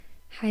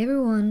Hi,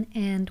 everyone,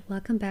 and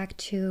welcome back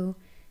to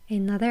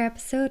another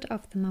episode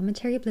of the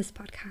Momentary Bliss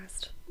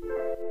podcast.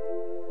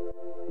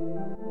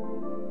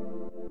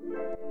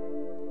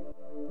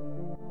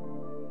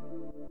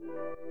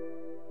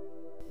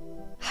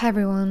 Hi,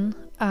 everyone.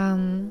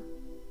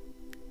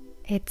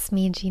 It's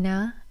me,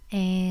 Gina,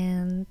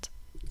 and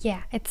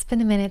yeah, it's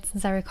been a minute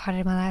since I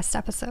recorded my last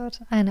episode.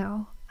 I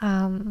know.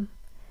 I'm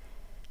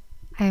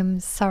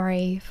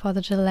sorry for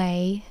the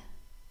delay.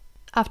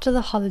 After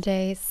the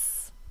holidays,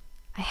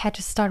 I had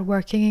to start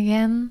working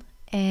again,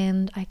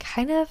 and I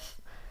kind of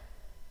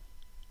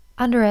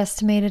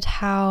underestimated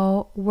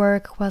how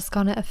work was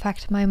gonna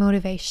affect my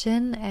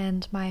motivation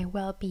and my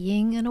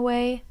well-being in a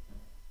way.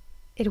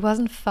 It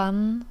wasn't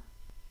fun.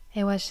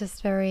 It was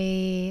just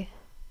very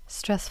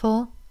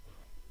stressful.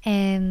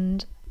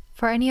 And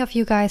for any of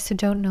you guys who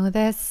don't know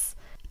this,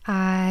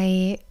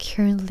 I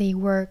currently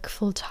work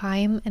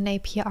full-time in a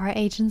PR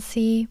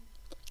agency.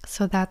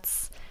 So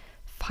that's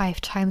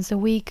 5 times a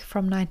week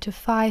from 9 to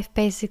 5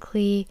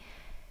 basically.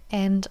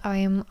 And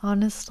I'm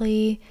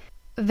honestly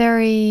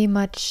very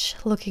much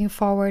looking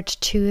forward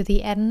to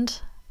the end.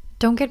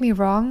 Don't get me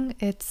wrong,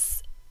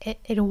 it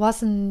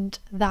wasn't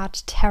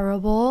that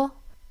terrible.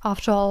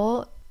 After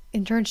all,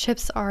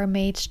 internships are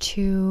made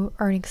to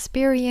earn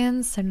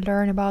experience and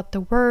learn about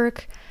the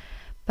work,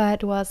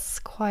 but it was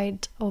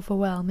quite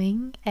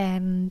overwhelming,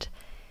 and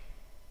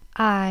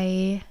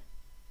I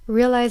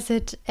realize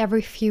it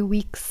every few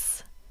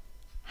weeks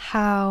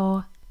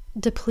how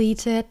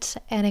depleted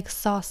and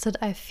exhausted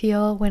I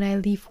feel when I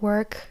leave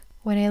work,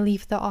 when I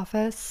leave the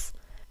office.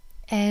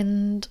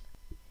 And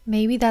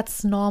maybe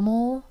that's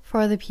normal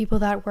for the people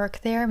that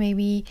work there.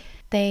 Maybe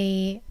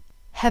they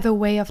have a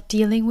way of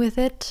dealing with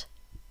it,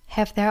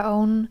 have their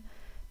own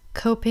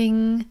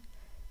coping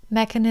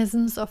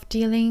mechanisms of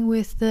dealing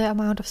with the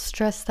amount of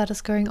stress that is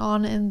going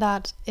on in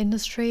that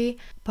industry.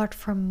 But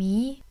for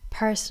me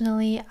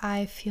personally,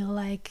 I feel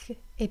like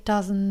it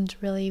doesn't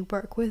really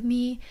work with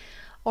me,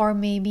 or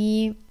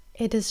maybe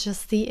it is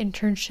just the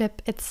internship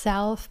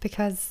itself,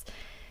 because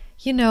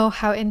you know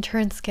how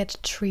interns get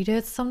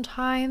treated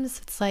sometimes.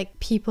 It's like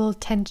people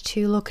tend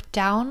to look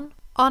down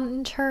on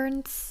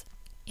interns.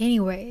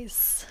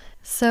 Anyways,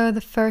 so the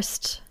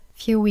first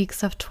few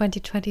weeks of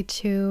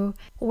 2022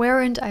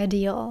 weren't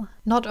ideal,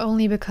 not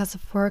only because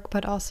of work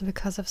but also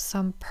because of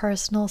some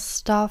personal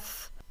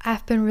stuff.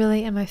 I've been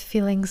really in my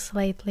feelings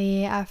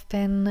lately. I've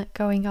been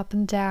going up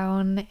and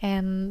down,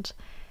 and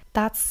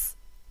that's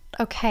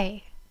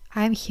okay.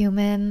 I'm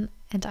human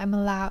and I'm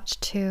allowed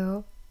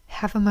to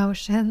have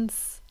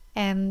emotions,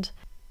 and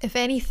if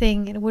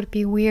anything, it would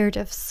be weird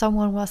if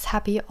someone was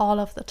happy all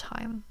of the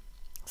time.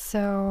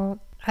 So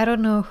I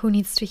don't know who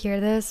needs to hear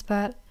this,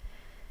 but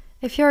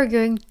if you're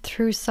going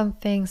through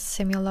something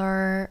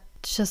similar,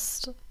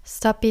 just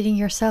stop beating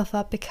yourself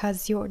up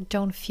because you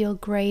don't feel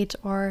great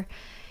or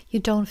you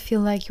don't feel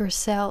like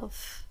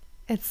yourself.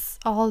 It's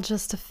all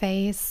just a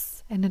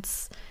phase, and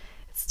it's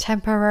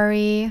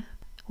temporary.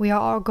 We are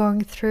all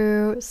going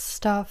through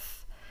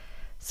stuff.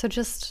 So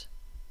just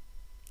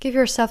give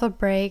yourself a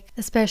break,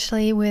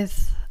 especially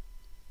with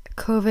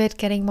COVID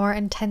getting more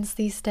intense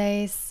these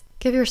days.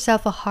 Give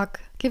yourself a hug.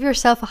 Give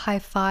yourself a high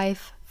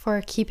five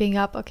for keeping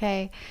up,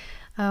 okay?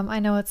 I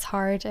know it's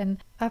hard,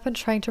 and I've been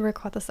trying to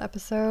record this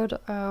episode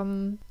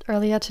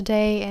earlier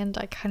today, and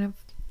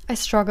I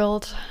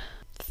struggled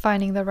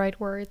finding the right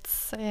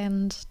words,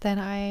 and then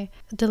I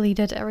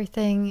deleted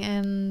everything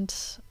and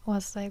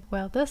was like,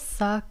 well, this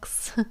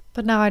sucks.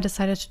 But now I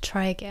decided to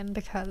try again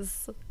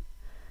because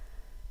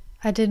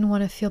I didn't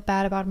want to feel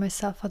bad about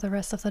myself for the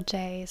rest of the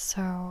day.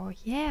 So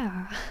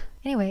yeah.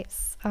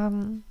 Anyways,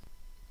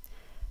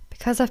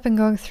 because I've been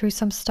going through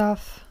some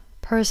stuff,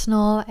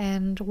 personal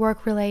and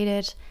work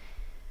related,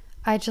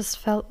 I just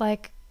felt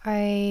like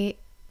I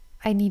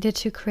needed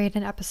to create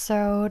an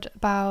episode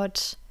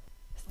about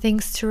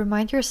things to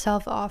remind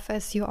yourself of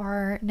as you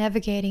are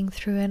navigating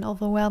through an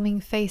overwhelming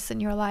phase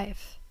in your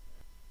life.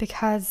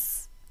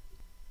 Because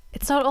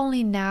it's not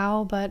only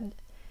now, but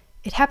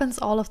it happens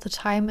all of the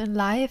time in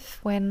life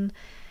when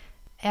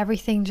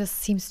everything just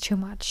seems too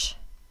much.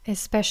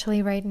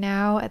 Especially right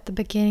now at the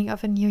beginning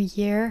of a new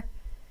year.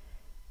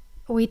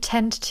 We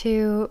tend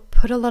to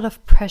put a lot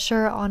of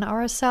pressure on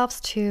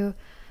ourselves to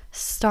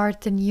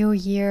start the new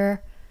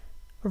year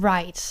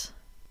right.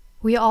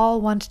 We all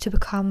want to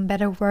become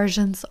better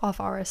versions of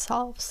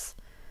ourselves.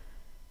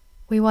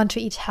 We want to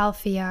eat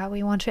healthier,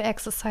 we want to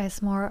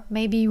exercise more,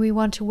 maybe we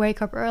want to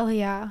wake up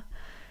earlier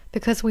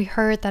because we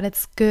heard that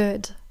it's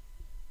good,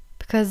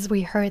 because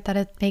we heard that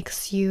it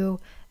makes you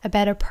a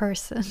better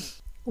person.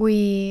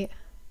 We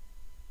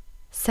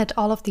set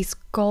all of these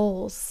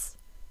goals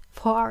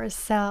for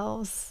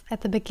ourselves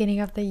at the beginning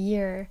of the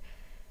year.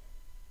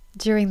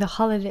 During the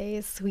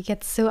holidays, we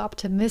get so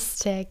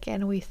optimistic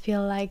and we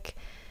feel like,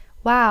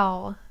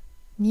 wow,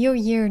 new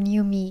year,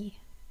 new me.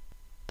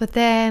 But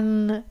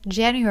then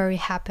January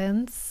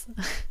happens,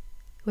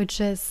 which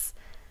is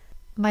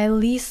my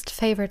least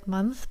favorite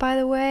month, by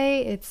the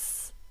way.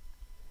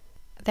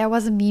 There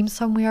was a meme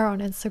somewhere on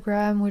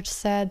Instagram which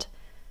said,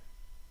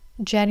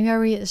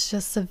 January is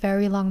just a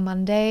very long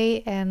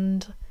Monday,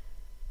 and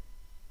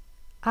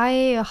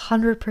I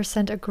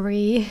 100%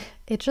 agree.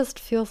 It just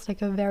feels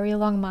like a very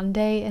long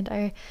Monday, and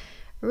I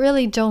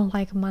really don't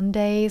like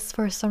Mondays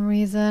for some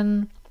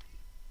reason.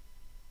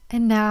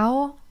 And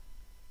now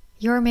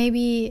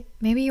maybe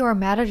you are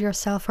mad at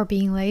yourself for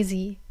being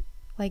lazy,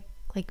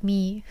 like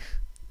me.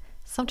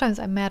 Sometimes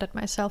I'm mad at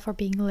myself for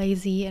being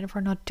lazy and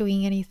for not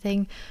doing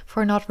anything,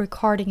 for not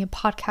recording a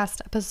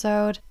podcast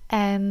episode.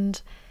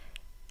 And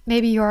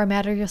maybe you are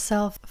mad at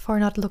yourself for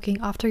not looking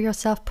after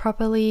yourself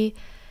properly,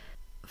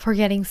 for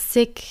getting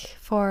sick,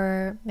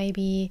 for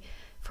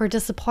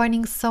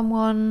disappointing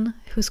someone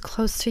who's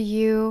close to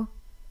you.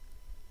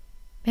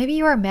 Maybe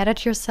you are mad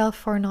at yourself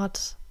for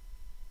not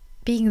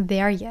being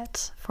there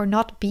yet, for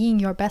not being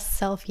your best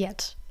self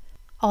yet.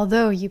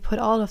 Although you put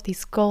all of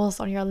these goals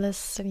on your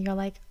list and you're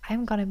like,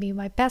 I'm gonna be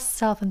my best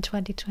self in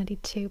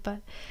 2022,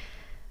 but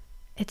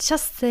it's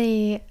just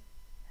the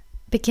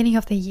beginning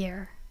of the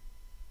year.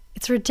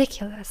 It's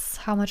ridiculous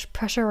how much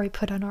pressure we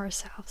put on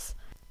ourselves.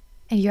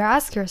 And you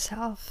ask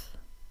yourself,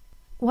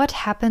 what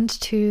happened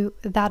to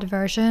that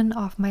version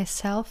of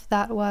myself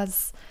that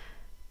was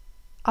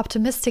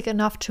optimistic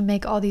enough to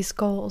make all these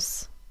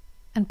goals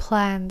and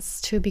plans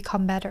to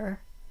become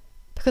better?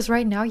 Because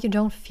right now you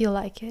don't feel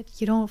like it.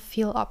 You don't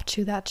feel up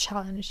to that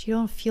challenge. You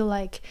don't feel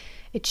like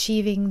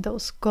achieving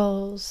those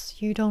goals.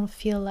 You don't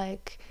feel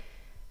like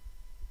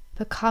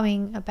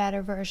becoming a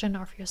better version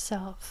of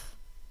yourself.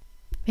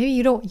 Maybe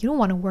you don't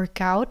want to work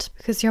out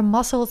because your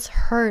muscles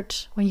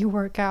hurt when you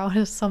work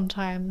out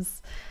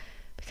sometimes,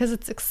 because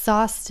it's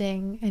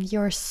exhausting and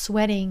you're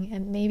sweating,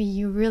 and maybe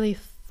you really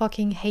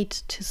fucking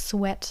hate to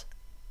sweat.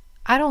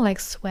 I don't like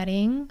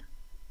sweating.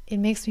 It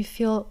makes me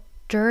feel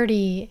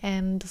dirty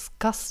and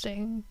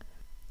disgusting,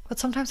 but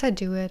sometimes I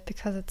do it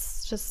because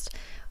it's just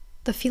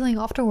the feeling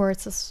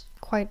afterwards is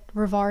quite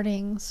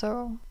rewarding.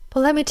 But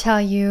let me tell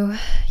you,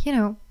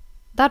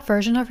 that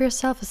version of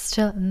yourself is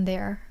still in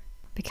there,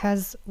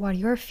 because what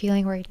you're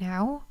feeling right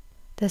now,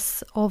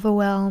 this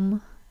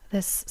overwhelm,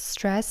 this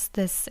stress,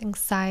 this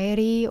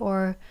anxiety,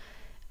 or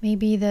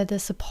maybe the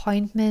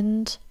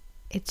disappointment,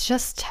 it's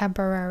just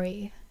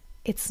temporary.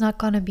 It's not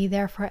gonna be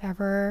there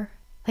forever.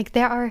 Like,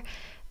 there are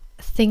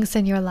things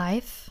in your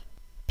life,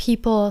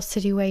 people,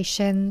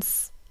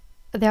 situations,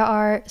 there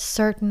are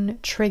certain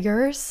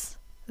triggers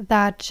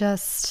that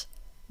just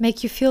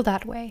make you feel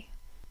that way.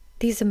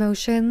 These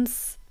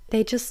emotions,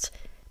 they just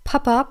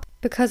pop up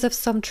because of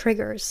some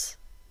triggers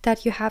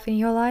that you have in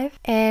your life,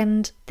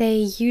 and they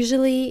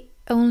usually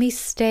only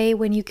stay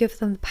when you give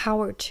them the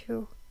power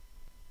to.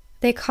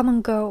 They come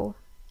and go,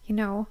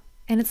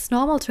 and it's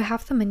normal to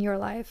have them in your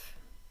life.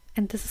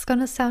 And this is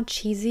gonna sound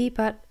cheesy,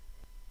 but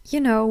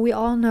we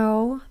all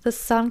know the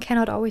sun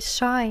cannot always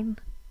shine.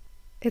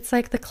 It's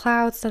like the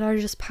clouds that are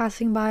just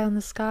passing by on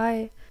the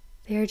sky.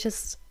 They're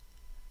just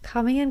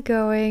coming and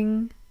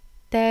going.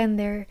 Then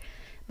there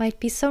might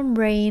be some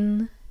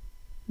rain,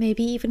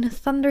 maybe even a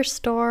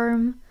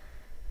thunderstorm,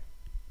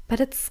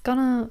 but it's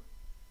gonna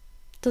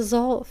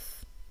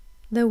dissolve.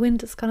 The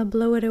wind is gonna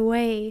blow it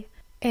away,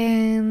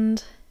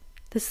 and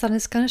the sun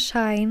is gonna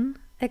shine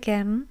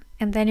again,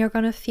 and then you're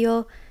gonna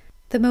feel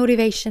the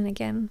motivation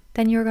again.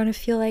 Then you're gonna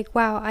feel like,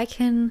 wow, I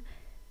can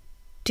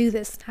do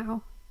this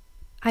now.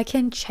 I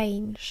can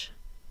change.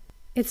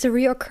 It's a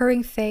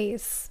reoccurring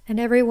phase, and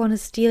everyone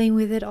is dealing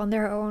with it on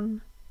their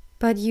own.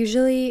 But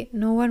usually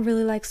no one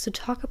really likes to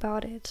talk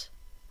about it,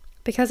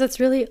 because it's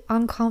really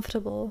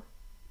uncomfortable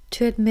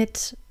to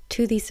admit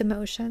to these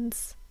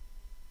emotions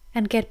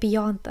and get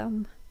beyond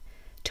them,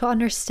 to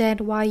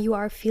understand why you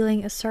are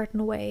feeling a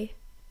certain way.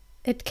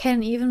 It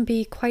can even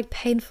be quite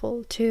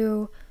painful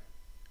to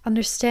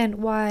understand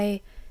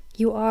why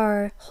you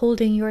are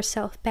holding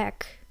yourself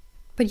back.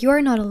 But you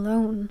are not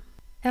alone.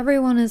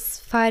 Everyone is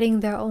fighting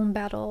their own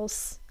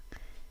battles.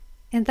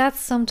 And that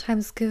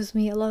sometimes gives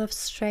me a lot of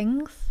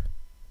strength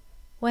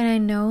when I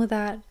know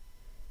that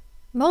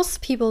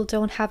most people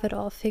don't have it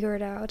all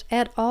figured out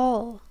at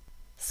all.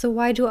 So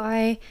why do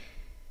I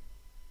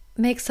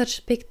make such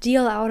a big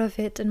deal out of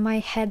it in my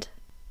head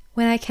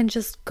when I can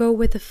just go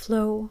with the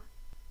flow,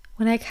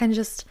 when I can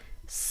just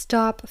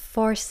stop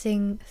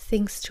forcing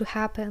things to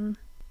happen?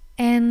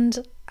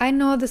 And I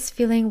know this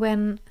feeling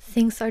when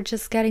things are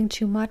just getting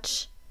too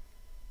much,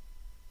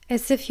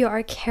 as if you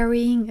are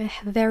carrying a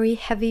very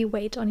heavy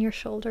weight on your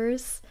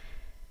shoulders,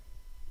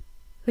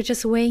 which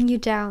is weighing you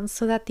down,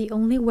 so that the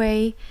only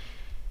way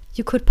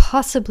you could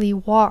possibly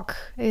walk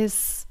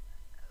is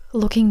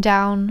looking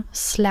down,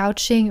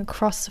 slouching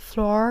across the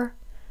floor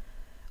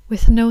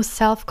with no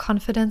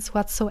self-confidence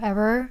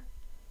whatsoever.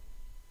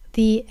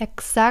 The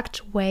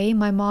exact way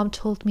my mom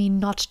told me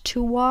not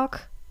to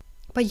walk,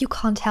 but you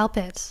can't help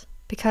it,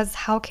 because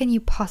how can you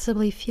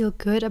possibly feel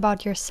good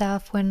about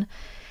yourself when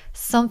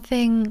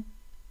something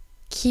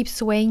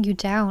keeps weighing you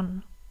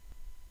down,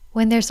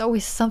 when there's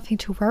always something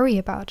to worry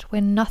about,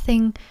 when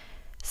nothing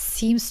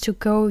seems to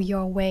go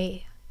your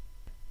way?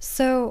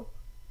 So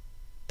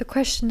the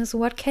question is,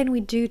 what can we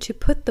do to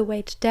put the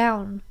weight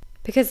down?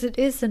 Because it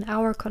is in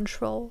our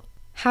control.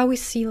 How we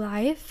see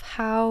life,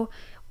 how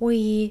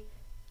we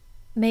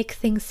make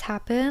things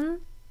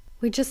happen.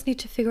 We just need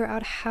to figure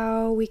out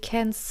how we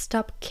can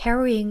stop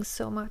carrying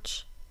so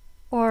much,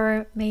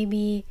 or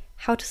maybe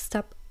how to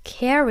stop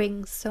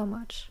caring so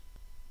much.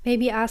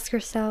 Maybe ask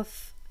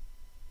yourself,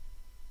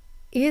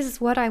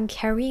 is what I'm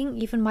carrying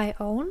even my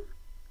own?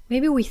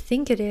 Maybe we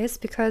think it is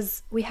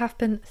because we have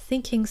been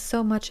thinking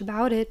so much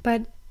about it,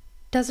 but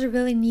does it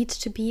really need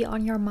to be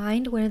on your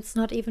mind when it's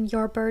not even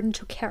your burden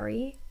to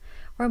carry?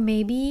 Or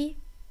maybe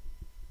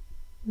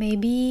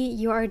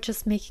you are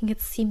just making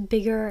it seem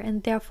bigger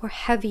and therefore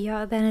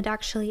heavier than it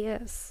actually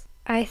is.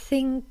 I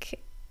think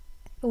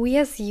we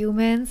as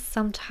humans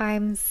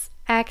sometimes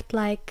act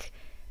like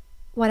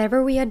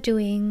whatever we are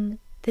doing,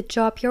 the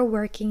job you're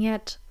working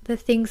at, the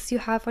things you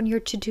have on your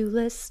to-do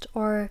list,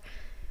 or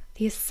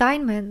the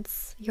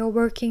assignments you're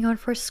working on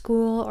for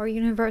school or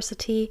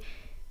university,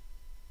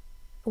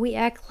 we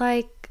act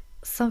like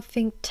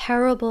something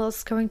terrible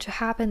is going to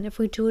happen if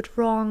we do it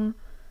wrong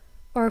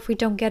or if we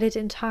don't get it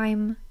in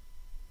time.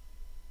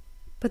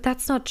 But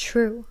that's not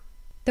true.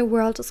 The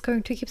world is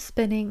going to keep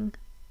spinning,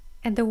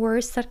 and the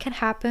worst that can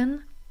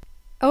happen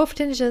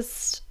often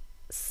just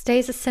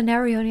stays a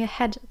scenario in your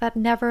head that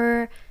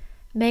never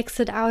makes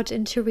it out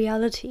into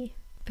reality.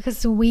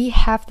 Because we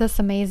have this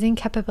amazing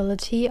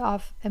capability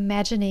of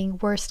imagining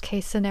worst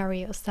case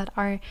scenarios that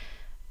are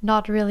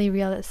not really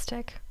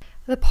realistic.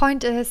 The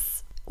point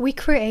is, we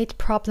create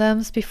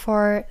problems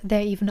before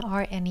there even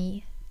are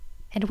any.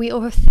 And we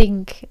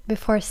overthink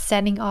before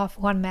sending off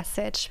one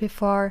message,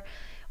 before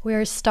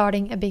we're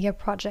starting a bigger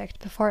project,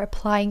 before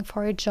applying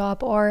for a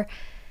job, or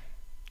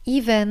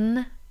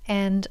even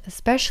and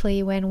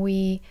especially when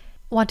we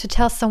want to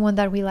tell someone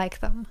that we like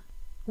them.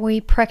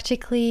 We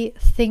practically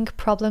think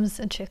problems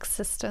into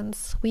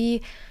existence.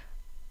 We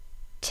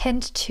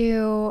tend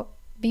to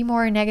be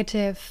more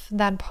negative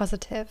than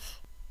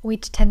positive. We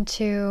tend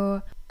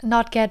to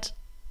not get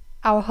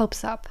our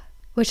hopes up,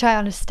 which I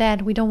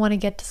understand. We don't want to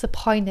get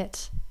disappointed.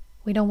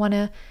 We don't want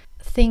to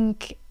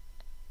think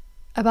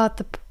about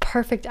the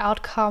perfect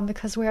outcome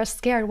because we are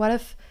scared. What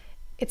if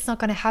it's not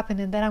going to happen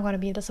and then I'm going to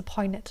be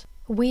disappointed?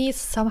 We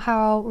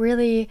somehow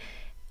really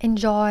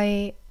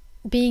enjoy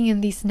being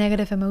in these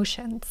negative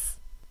emotions.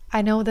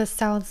 I know this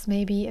sounds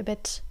maybe a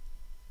bit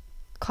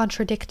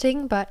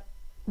contradicting, but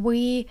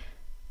we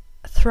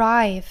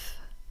thrive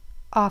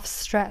off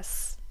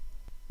stress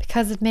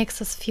because it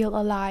makes us feel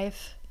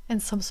alive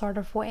in some sort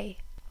of way.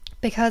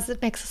 Because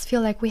it makes us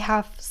feel like we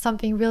have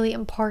something really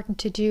important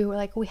to do,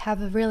 like we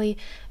have a really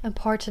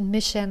important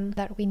mission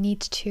that we need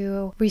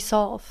to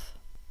resolve.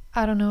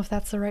 I don't know if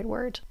that's the right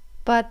word,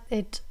 but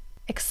it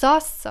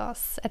exhausts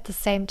us at the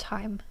same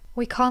time.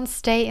 We can't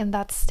stay in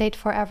that state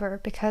forever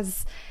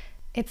because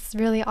it's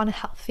really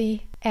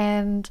unhealthy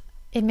and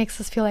it makes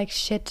us feel like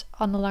shit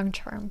on the long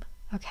term,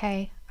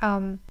 okay?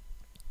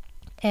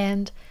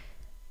 And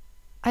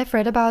I've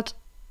read about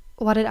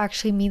what it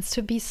actually means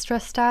to be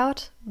stressed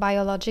out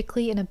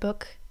biologically in a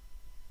book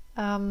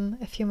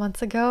a few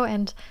months ago,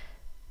 and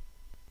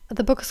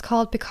the book is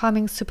called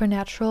Becoming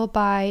Supernatural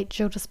by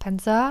Joe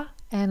Dispenza,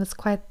 and it's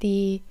quite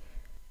the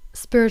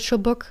spiritual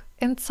book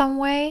in some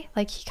way.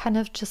 Like, he kind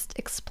of just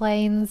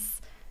explains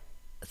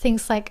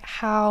things like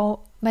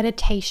how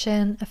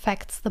meditation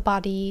affects the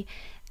body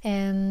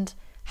and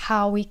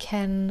how we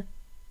can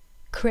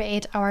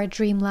create our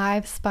dream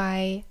lives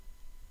by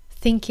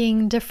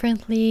thinking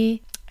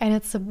differently. And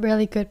it's a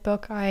really good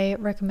book. I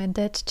recommend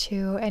it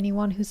to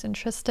anyone who's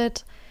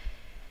interested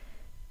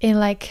in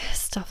like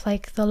stuff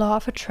like the law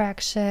of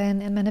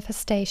attraction and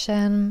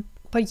manifestation.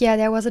 But yeah,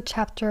 there was a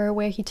chapter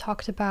where he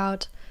talked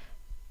about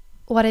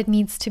what it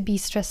means to be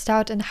stressed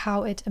out and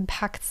how it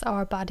impacts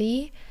our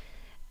body.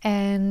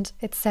 And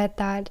it said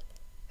that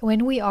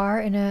when we are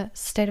in a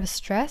state of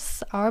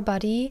stress, our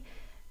body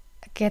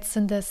gets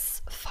in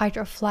this fight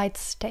or flight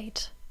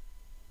state.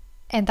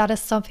 And that is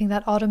something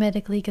that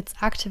automatically gets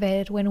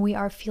activated when we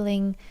are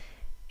feeling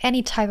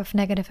any type of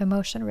negative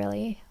emotion,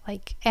 really,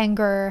 like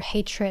anger,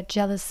 hatred,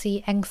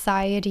 jealousy,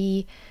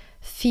 anxiety,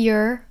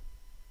 fear,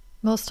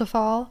 most of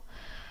all.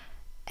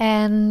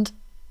 And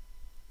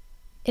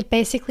it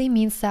basically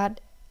means that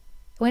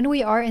when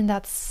we are in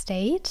that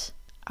state,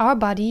 our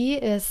body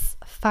is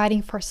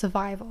fighting for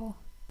survival.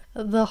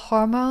 The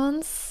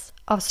hormones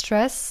of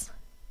stress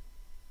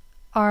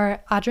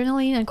are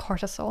adrenaline and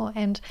cortisol,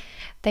 and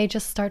they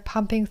just start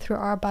pumping through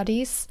our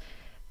bodies,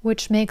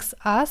 which makes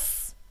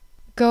us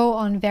go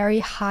on very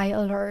high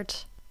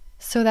alert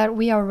so that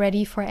we are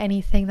ready for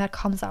anything that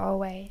comes our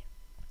way.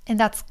 And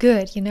that's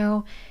good, you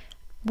know.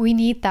 We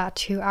need that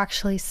to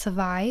actually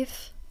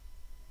survive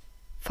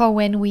for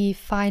when we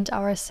find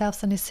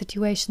ourselves in a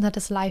situation that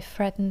is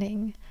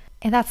life-threatening.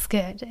 And that's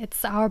good.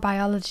 It's our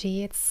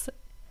biology. It's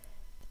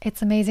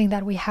amazing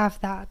that we have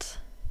that.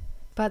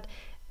 But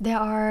there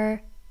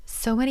are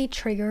so many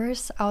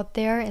triggers out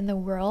there in the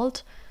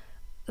world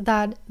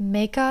that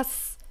make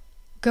us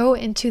go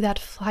into that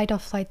fight or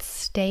flight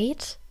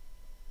state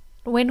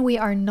when we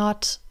are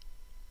not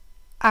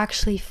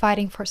actually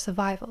fighting for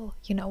survival.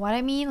 You know what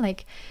I mean?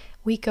 Like,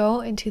 we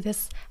go into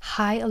this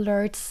high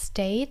alert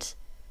state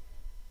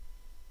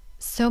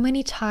so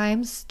many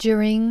times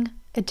during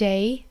a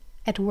day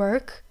at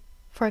work,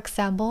 for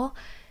example.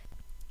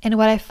 And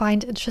what I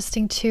find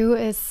interesting too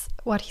is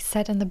what he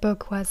said in the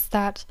book was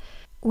that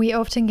we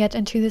often get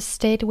into this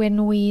state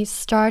when we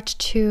start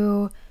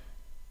to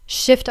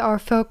shift our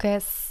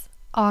focus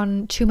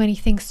on too many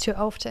things too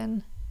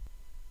often.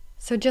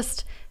 So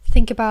just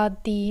think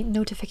about the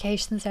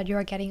notifications that you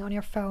are getting on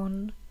your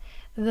phone,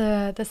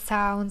 the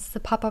sounds, the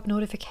pop-up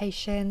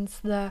notifications,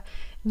 the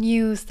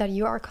news that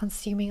you are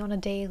consuming on a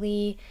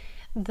daily,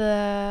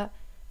 the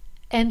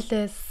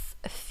endless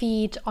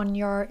feed on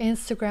your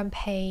Instagram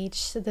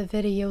page, the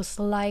videos,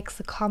 the likes,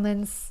 the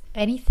comments,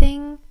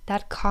 anything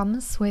that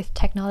comes with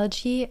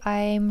technology,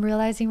 I'm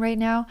realizing right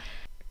now,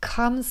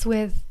 comes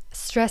with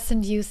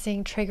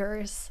stress-inducing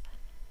triggers.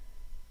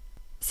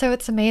 So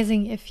it's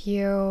amazing if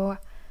you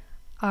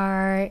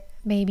are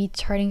maybe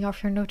turning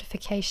off your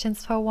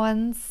notifications for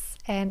once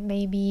and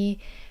maybe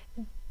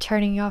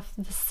turning off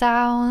the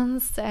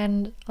sounds.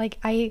 And like,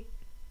 I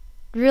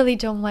really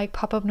don't like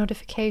pop-up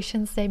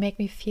notifications. They make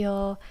me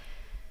feel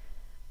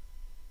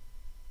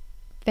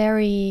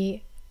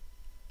very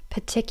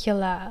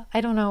particular.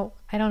 I don't know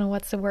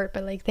what's the word,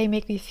 but like they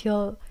make me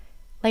feel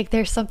like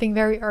there's something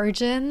very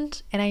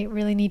urgent and I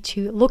really need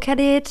to look at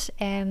it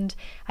and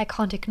I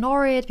can't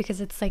ignore it because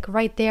it's like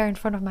right there in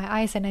front of my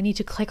eyes and I need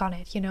to click on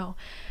it, you know.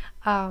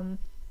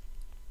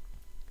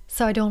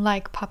 So I don't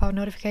like pop-up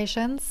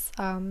notifications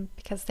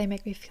because they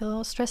make me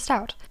feel stressed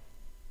out.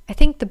 I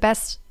think the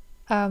best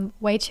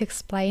way to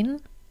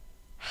explain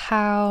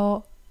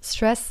how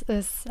stress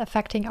is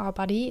affecting our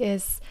body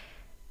is,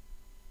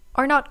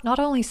 or not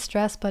only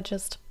stress, but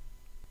just,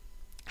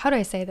 how do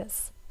I say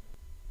this?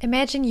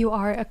 Imagine you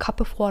are a cup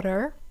of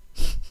water.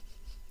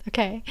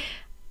 Okay,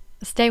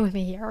 stay with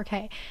me here,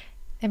 okay?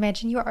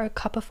 Imagine you are a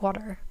cup of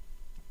water.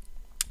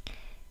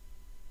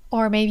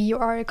 Or maybe you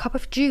are a cup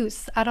of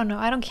juice. I don't know.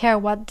 I don't care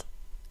what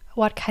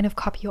kind of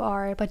cup you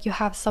are, but you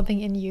have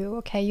something in you,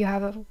 okay? You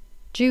have a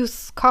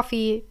juice,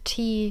 coffee,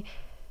 tea,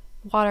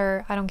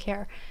 water, I don't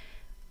care.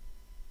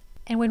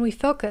 And when we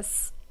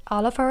focus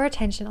all of our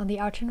attention on the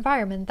outer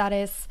environment, that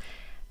is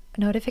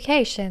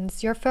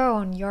notifications, your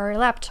phone, your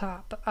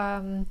laptop,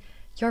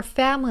 your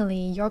family,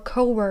 your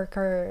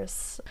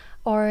co-workers,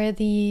 or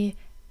the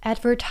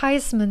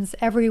advertisements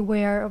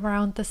everywhere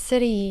around the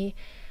city,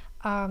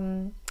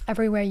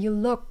 everywhere you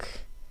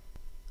look.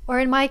 Or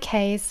in my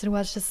case, it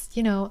was just,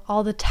 you know,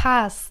 all the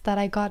tasks that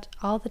I got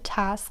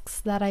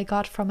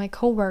from my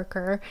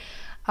coworker,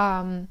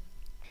 and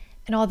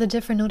all the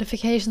different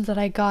notifications that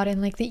I got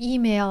in like the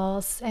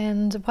emails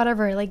and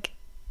whatever, like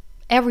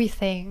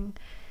everything.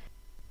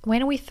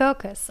 When we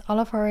focus all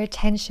of our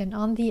attention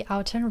on the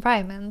outer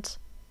environment,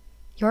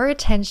 your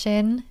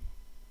attention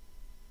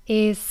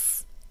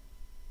is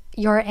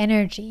your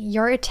energy.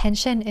 Your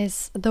attention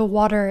is the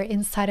water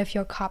inside of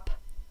your cup.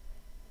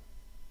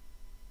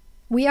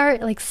 We are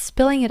like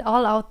spilling it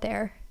all out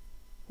there.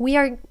 We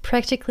are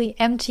practically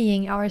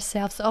emptying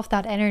ourselves of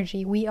that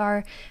energy. We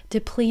are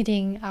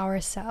depleting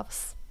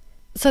ourselves.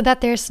 So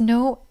that there's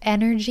no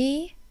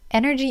energy.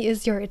 Energy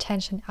is your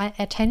attention.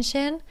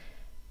 Attention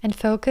and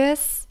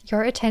focus,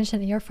 your attention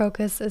and your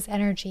focus is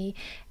energy.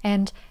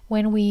 And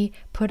when we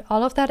put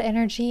all of that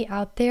energy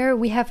out there,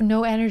 we have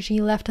no energy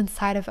left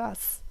inside of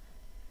us.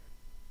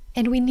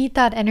 And we need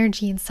that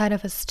energy inside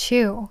of us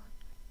too,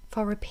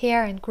 for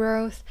repair and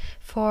growth,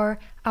 for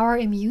our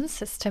immune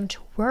system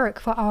to work,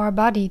 for our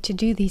body to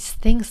do these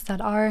things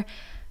that are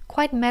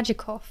quite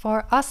magical,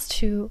 for us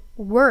to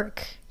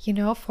work, you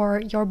know,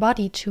 for your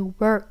body to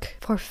work,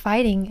 for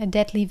fighting a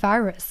deadly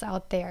virus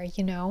out there,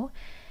 you know.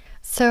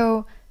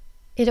 So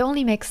it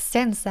only makes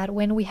sense that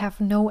when we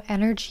have no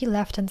energy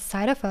left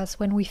inside of us,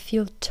 when we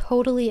feel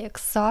totally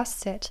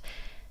exhausted,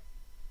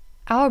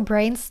 our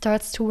brain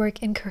starts to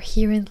work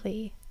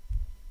incoherently.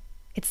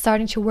 It's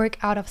starting to work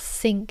out of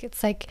sync.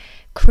 It's like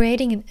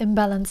creating an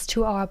imbalance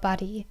to our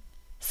body.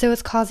 So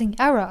it's causing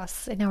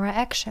errors in our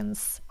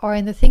actions or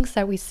in the things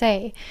that we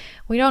say.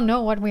 We don't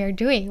know what we are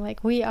doing.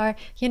 Like we are,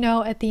 you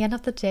know, at the end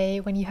of the day,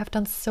 when you have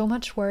done so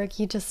much work,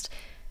 you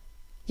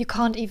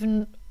can't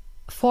even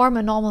form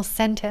a normal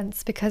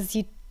sentence because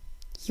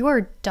you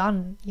are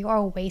done. You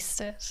are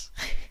wasted.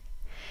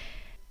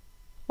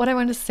 What I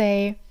want to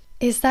say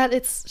is that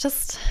it's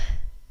just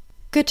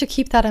good to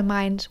keep that in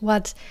mind,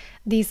 what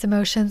these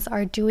emotions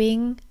are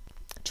doing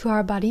to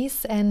our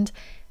bodies. And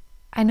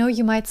I know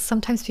you might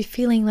sometimes be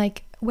feeling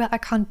like, well, I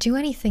can't do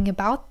anything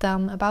about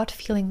them, about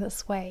feeling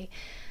this way.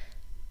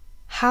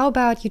 How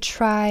about you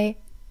try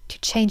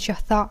to change your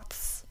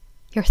thoughts,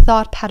 your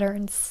thought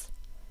patterns?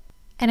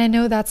 And I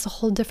know that's a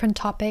whole different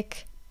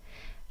topic.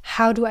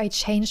 How do I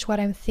change what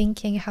I'm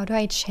thinking? How do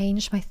I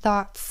change my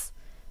thoughts?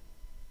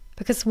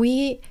 Because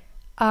we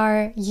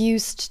are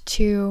used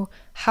to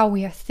how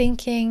we are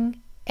thinking,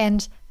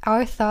 and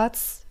our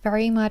thoughts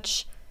very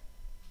much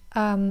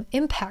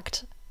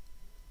impact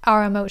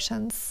our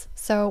emotions.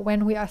 So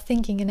when we are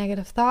thinking a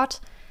negative thought,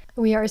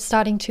 we are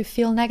starting to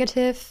feel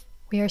negative,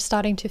 we are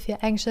starting to feel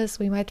anxious,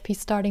 we might be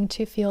starting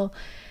to feel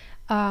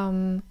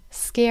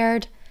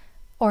scared,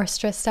 or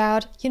stressed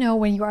out,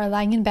 when you are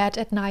lying in bed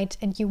at night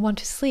and you want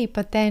to sleep,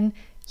 but then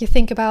you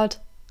think about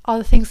all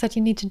the things that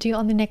you need to do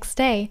on the next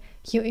day,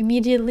 you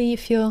immediately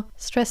feel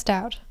stressed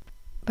out.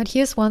 But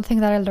here's one thing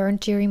that I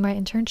learned during my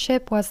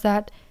internship was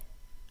that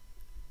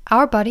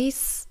our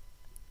bodies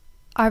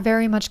are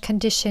very much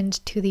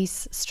conditioned to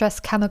these stress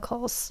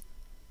chemicals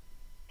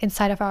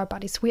inside of our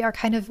bodies. We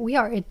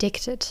are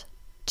addicted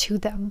to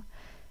them.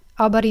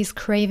 Our body's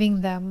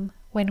craving them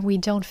when we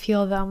don't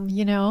feel them,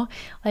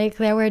 Like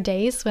there were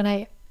days when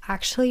I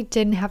actually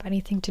didn't have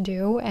anything to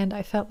do and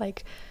I felt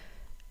like,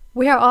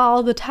 where are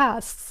all the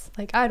tasks?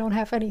 Like I don't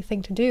have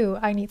anything to do.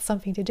 I need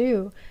something to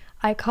do.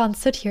 I can't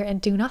sit here and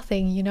do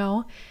nothing,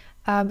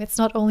 It's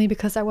not only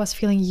because I was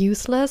feeling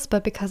useless,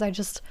 but because I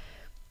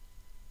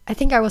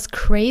think I was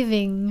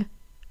craving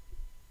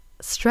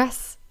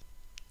stress.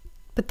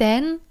 But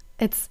then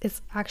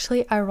it's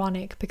actually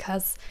ironic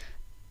because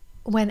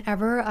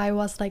whenever I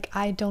was like,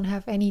 I don't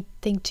have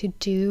anything to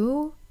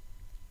do,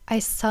 I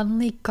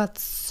suddenly got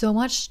so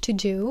much to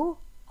do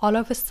all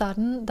of a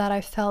sudden that I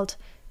felt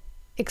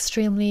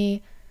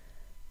extremely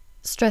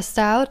stressed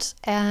out,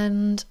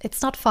 and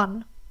it's not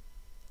fun.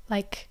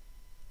 Like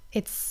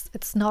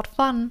it's not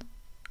fun.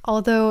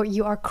 Although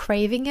you are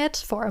craving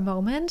it for a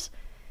moment,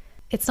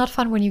 it's not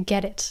fun when you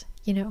get it,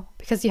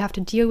 because you have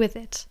to deal with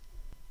it.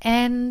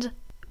 And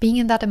being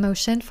in that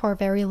emotion for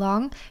very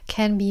long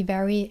can be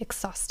very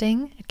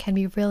exhausting. It can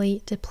be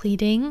really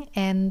depleting.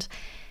 And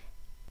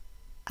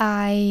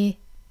I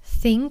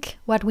think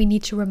what we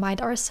need to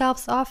remind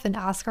ourselves of and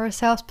ask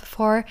ourselves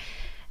before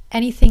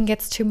anything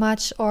gets too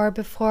much or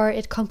before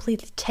it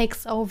completely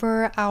takes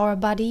over our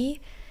body,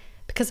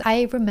 because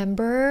I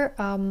remember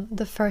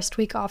the first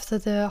week after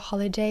the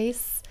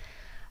holidays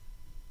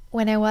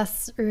when I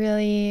was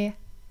really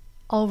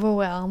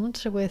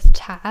overwhelmed with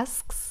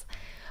tasks.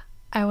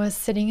 I was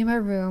sitting in my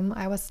room,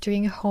 I was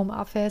doing a home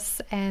office,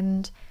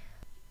 and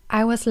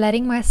I was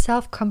letting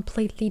myself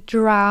completely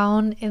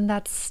drown in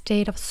that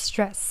state of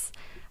stress.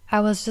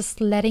 I was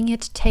just letting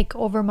it take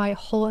over my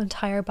whole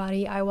entire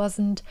body. I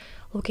wasn't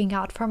looking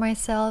out for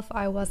myself.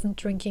 I wasn't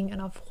drinking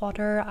enough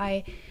water.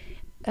 I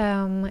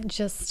kind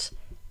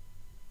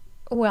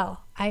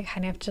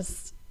of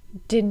just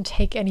didn't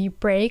take any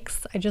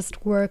breaks. I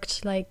just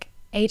worked like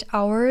 8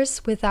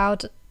 hours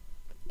without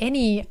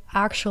any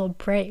actual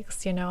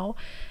breaks,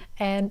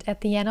 And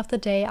at the end of the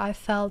day, I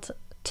felt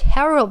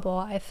terrible.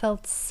 I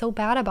felt so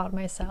bad about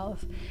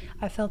myself.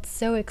 I felt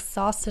so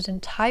exhausted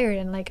and tired,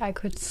 and like I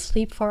could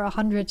sleep for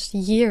 100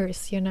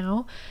 years,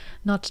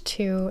 not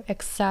to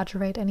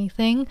exaggerate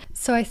anything.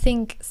 So I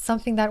think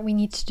something that we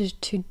need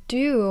to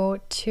do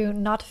to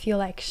not feel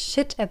like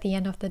shit at the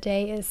end of the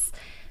day is,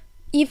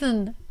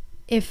 even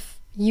if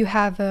you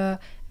have a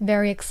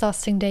very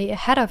exhausting day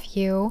ahead of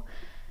you,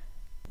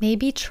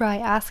 maybe try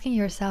asking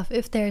yourself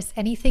if there's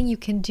anything you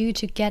can do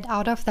to get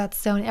out of that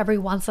zone every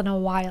once in a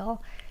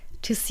while,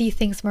 to see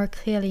things more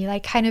clearly,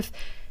 like kind of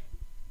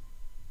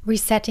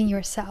resetting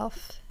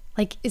yourself.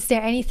 Like, is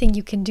there anything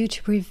you can do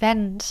to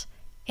prevent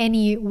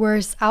any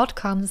worse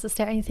outcomes? Is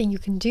there anything you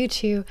can do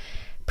to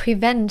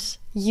prevent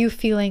you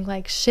feeling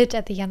like shit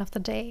at the end of the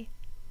day?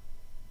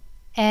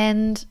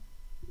 And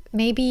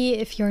maybe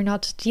if you're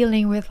not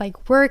dealing with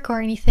like work or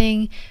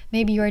anything,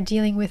 maybe you're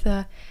dealing with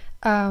a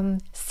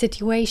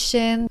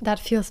situation that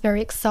feels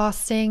very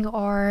exhausting,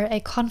 or a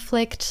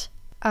conflict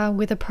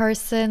with a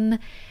person.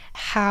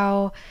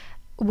 How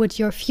would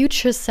your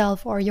future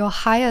self or your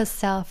higher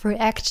self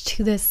react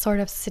to this sort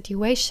of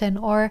situation?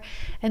 Or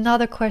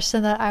another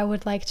question that I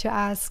would like to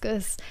ask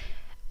is,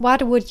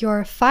 what would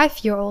your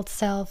 5-year-old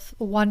self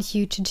want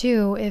you to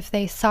do if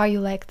they saw you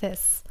like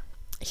this?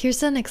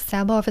 Here's an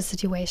example of a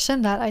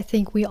situation that I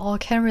think we all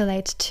can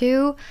relate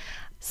to.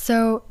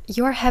 So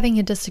you're having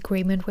a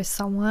disagreement with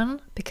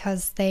someone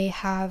because they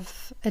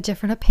have a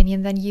different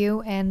opinion than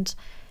you, and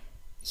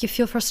you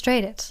feel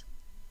frustrated,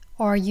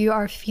 or you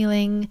are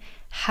feeling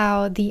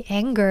how the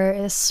anger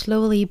is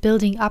slowly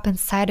building up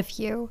inside of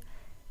you.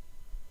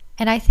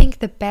 And I think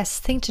the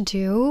best thing to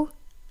do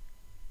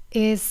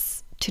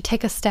is to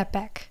take a step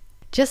back.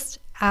 Just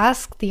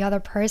ask the other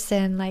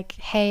person, like,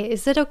 hey,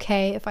 is it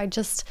okay if I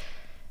just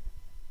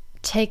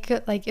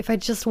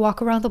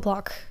walk around the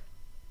block?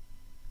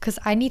 Because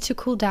I need to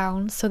cool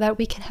down so that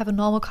we can have a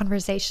normal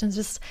conversation.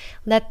 Just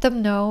let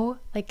them know,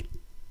 like,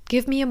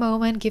 give me a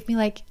moment, give me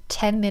like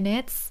 10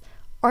 minutes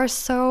or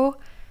so,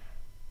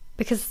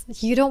 because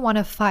you don't want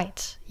to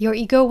fight. Your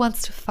ego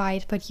wants to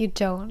fight, but you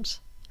don't.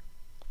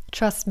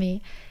 Trust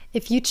me,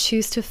 if you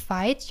choose to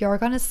fight, you're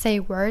going to say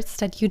words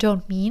that you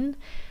don't mean,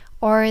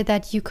 or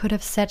that you could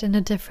have said in a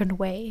different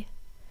way.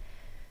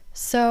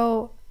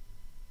 So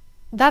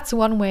that's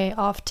one way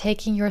of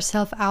taking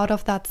yourself out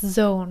of that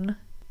zone.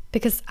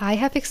 Because I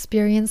have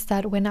experienced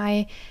that when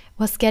I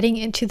was getting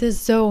into the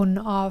zone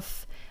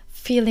of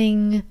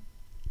feeling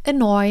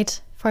annoyed,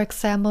 for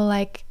example,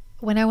 like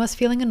when I was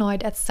feeling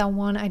annoyed at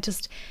someone,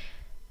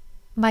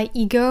 my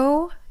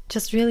ego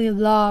just really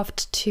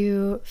loved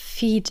to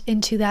feed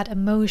into that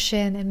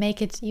emotion and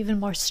make it even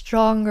more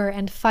stronger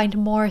and find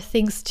more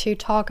things to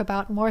talk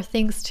about, more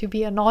things to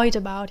be annoyed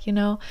about, you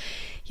know?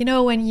 You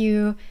know, when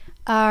you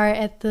are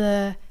at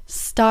the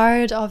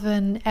start of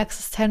an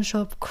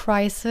existential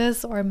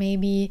crisis or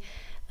maybe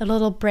a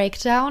little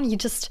breakdown,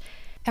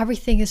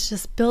 everything is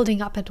just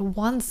building up at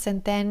once,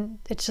 and then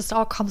it just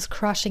all comes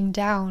crushing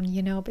down,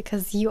 you know,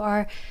 because you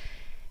are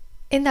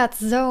in that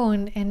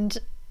zone and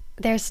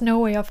there's no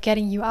way of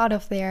getting you out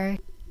of there.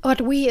 What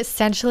we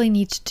essentially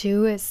need to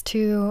do is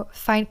to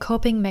find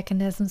coping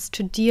mechanisms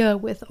to deal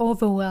with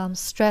overwhelm,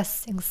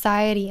 stress,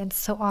 anxiety, and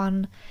so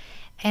on.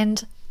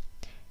 And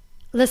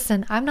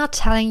listen, I'm not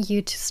telling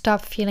you to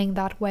stop feeling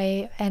that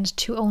way and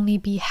to only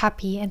be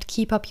happy and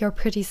keep up your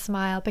pretty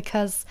smile,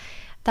 because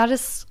that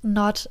is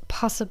not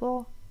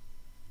possible.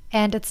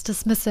 And it's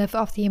dismissive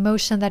of the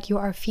emotion that you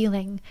are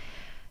feeling.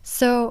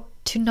 So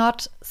to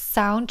not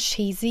sound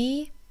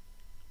cheesy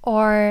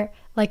or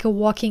like a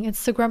walking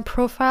Instagram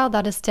profile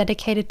that is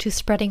dedicated to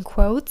spreading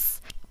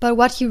quotes, but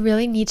what you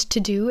really need to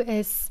do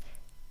is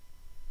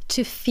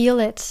to feel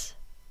it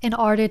in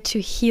order to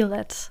heal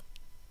it.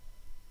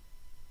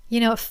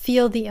 You know,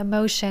 feel the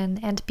emotion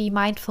and be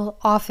mindful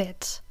of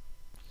it.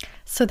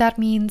 So that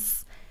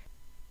means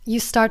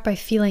you start by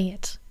feeling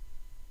it.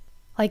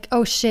 Like,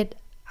 oh shit,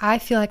 I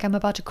feel like I'm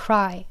about to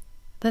cry.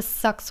 This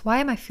sucks. Why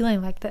am I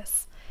feeling like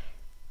this?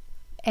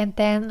 And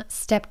then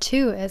step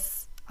 2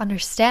 is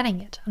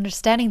understanding it,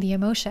 understanding the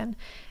emotion.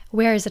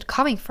 Where is it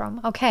coming from?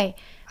 Okay,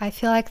 I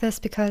feel like this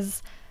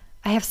because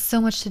I have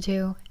so much to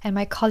do and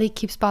my colleague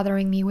keeps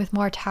bothering me with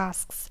more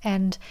tasks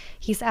and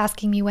he's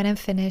asking me when I'm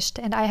finished,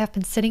 and I have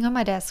been sitting on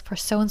my desk for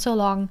so and so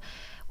long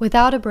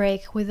without a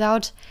break,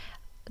 without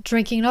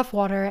drinking enough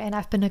water, and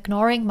I've been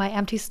ignoring my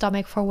empty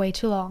stomach for way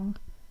too long.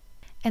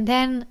 And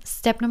then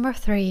step number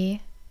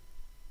 3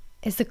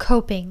 is the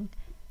coping,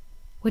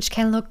 which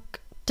can look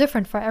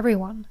different for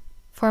everyone.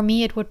 For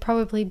me, it would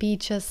probably be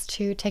just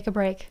to take a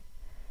break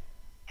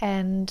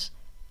and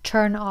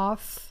turn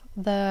off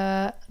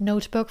the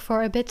notebook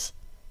for a bit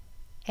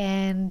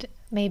and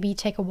maybe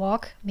take a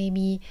walk,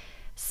 maybe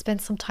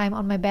spend some time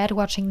on my bed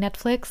watching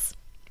Netflix.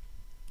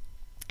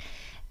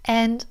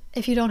 And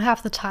if you don't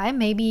have the time,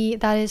 maybe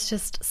that is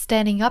just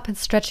standing up and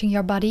stretching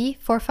your body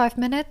for 5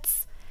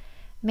 minutes,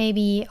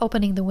 maybe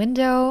opening the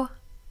window,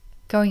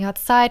 going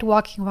outside,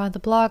 walking around the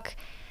block,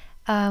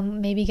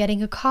 maybe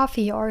getting a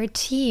coffee or a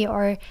tea,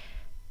 or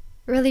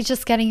really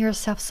just getting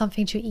yourself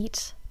something to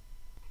eat.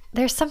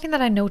 There's something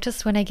that I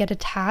noticed when I get a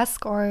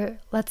task or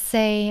let's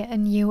say a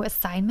new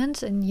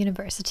assignment in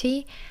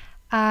university.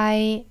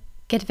 I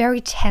get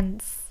very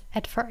tense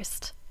at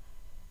first.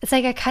 It's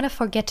like I kind of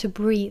forget to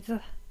breathe.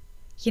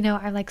 You know,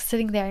 I'm like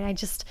sitting there and I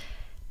just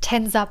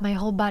tense up. My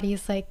whole body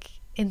is like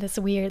in this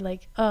weird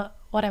like,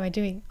 what am I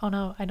doing? Oh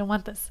no, I don't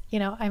want this. You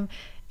know, I'm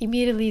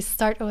immediately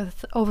start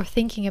with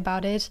overthinking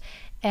about it,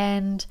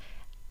 and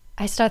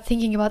I start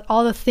thinking about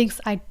all the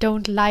things I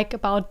don't like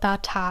about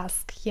that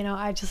task. You know,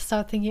 I just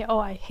start thinking, oh,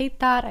 I hate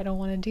that. I don't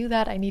want to do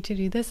that. I need to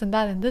do this and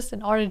that and this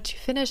in order to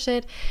finish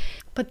it.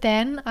 But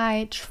then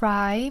I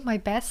try my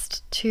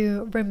best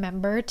to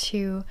remember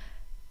to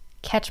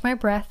catch my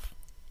breath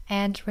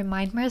and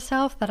remind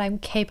myself that I'm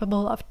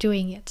capable of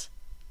doing it.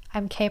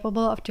 I'm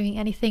capable of doing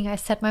anything I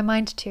set my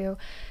mind to.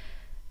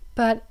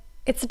 But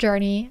it's a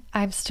journey.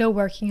 I'm still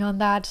working on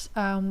that.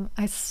 I'm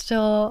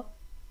still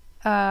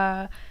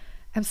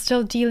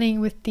dealing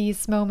with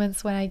these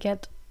moments when I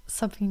get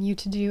something new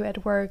to do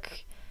at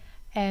work.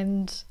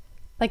 And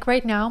like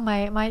right now,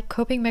 my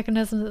coping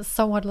mechanism is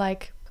somewhat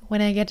like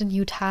when I get a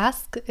new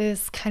task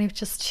is kind of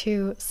just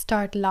to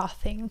start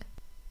laughing.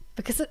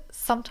 Because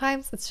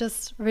sometimes it's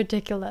just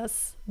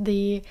ridiculous,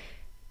 the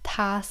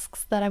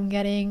tasks that I'm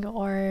getting,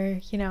 or,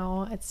 you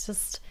know, it's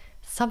just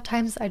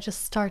sometimes I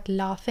just start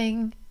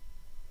laughing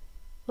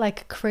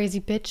like a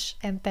crazy bitch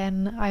and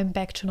then I'm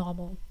back to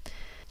normal.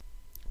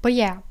 But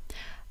yeah,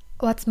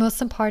 what's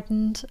most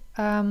important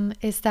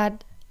is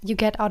that you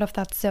get out of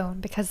that zone,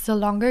 because the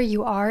longer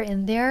you are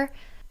in there,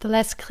 the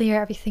less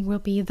clear everything will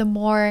be, the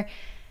more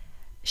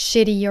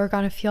shitty you're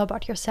gonna feel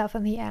about yourself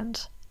in the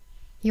end.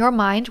 Your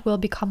mind will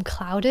become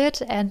clouded,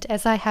 and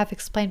as I have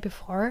explained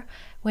before,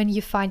 when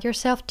you find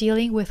yourself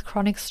dealing with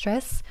chronic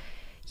stress,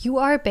 you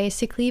are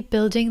basically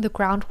building the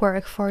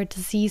groundwork for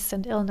disease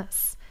and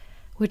illness,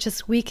 which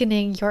is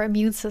weakening your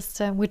immune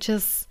system, which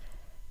is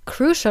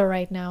crucial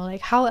right now.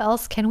 Like, how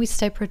else can we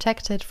stay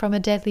protected from a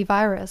deadly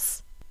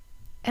virus?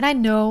 And I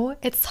know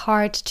it's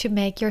hard to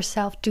make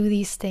yourself do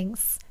these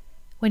things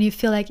when you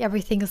feel like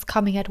everything is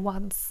coming at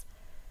once.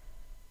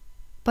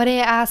 But I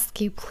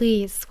ask you,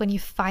 please, when you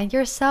find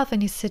yourself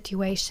in a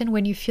situation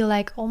when you feel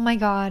like, oh my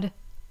God,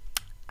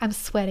 I'm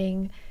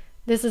sweating,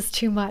 this is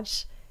too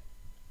much,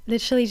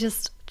 literally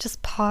just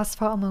pause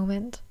for a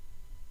moment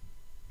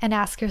and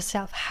ask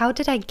yourself, how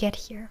did I get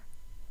here?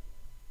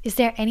 Is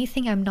there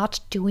anything I'm not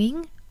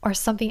doing or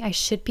something I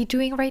should be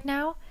doing right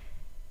now?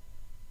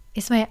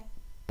 Is my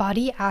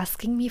body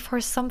asking me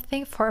for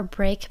something, for a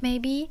break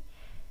maybe?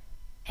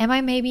 Am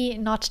I maybe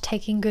not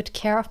taking good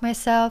care of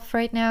myself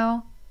right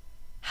now?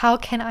 How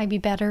can I be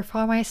better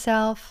for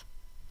myself?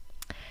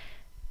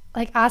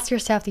 Like, ask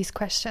yourself these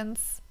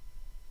questions.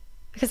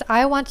 Because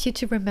I want you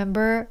to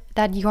remember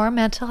that your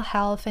mental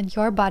health and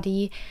your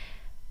body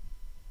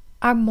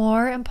are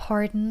more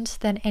important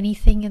than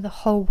anything in the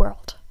whole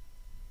world.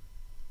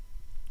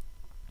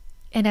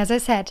 And as I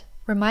said,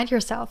 remind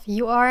yourself,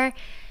 you are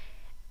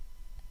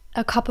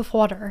a cup of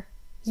water.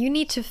 You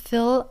need to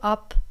fill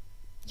up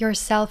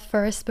yourself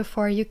first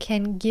before you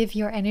can give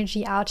your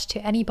energy out to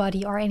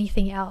anybody or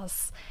anything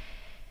else.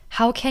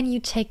 How can you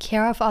take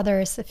care of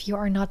others if you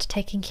are not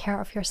taking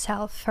care of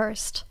yourself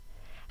first?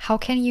 How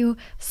can you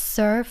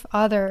serve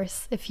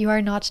others if you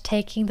are not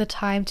taking the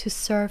time to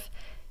serve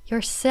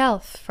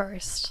yourself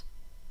first?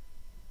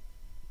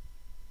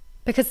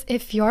 Because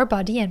if your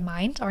body and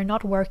mind are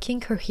not working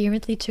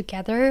coherently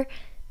together,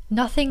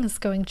 nothing is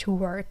going to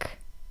work.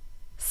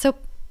 So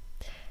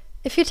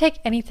if you take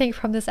anything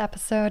from this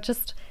episode,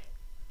 just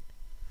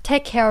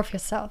take care of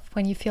yourself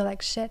when you feel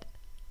like shit.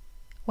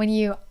 When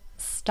you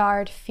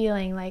start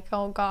feeling like,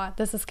 oh God,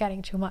 this is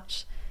getting too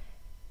much.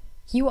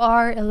 You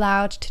are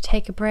allowed to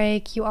take a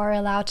break. You are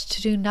allowed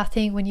to do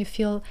nothing when you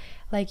feel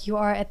like you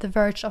are at the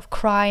verge of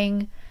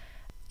crying.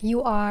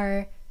 You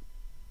are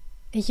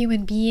a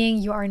human being.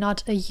 You are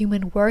not a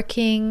human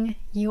working.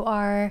 You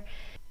are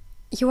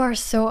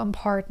so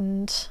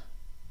important.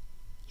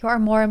 You are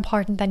more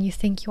important than you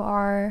think you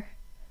are.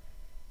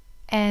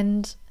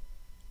 And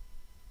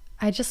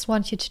I just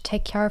want you to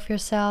take care of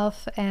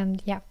yourself.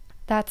 And yeah,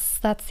 that's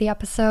the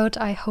episode.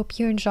 I hope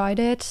you enjoyed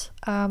it.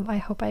 I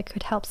hope I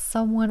could help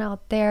someone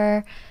out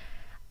there.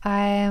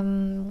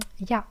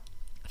 Yeah,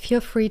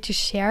 feel free to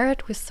share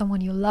it with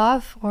someone you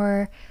love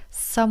or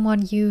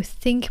someone you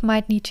think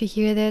might need to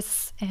hear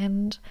this.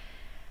 And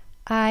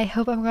I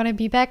hope I'm gonna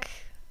be back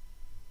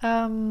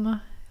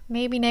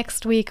maybe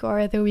next week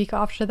or the week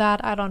after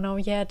that. I don't know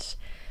yet.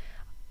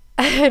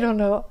 I don't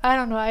know.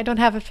 I don't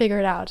have it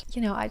figured out.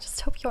 I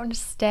just hope you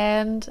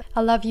understand.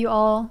 I love you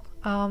all.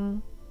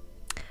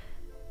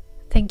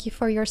 Thank you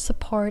for your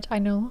support. I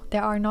know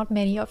there are not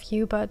many of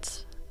you,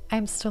 but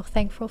I'm still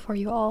thankful for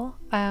you all.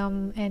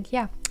 And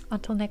yeah,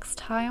 until next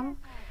time.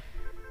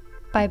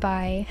 Bye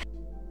bye.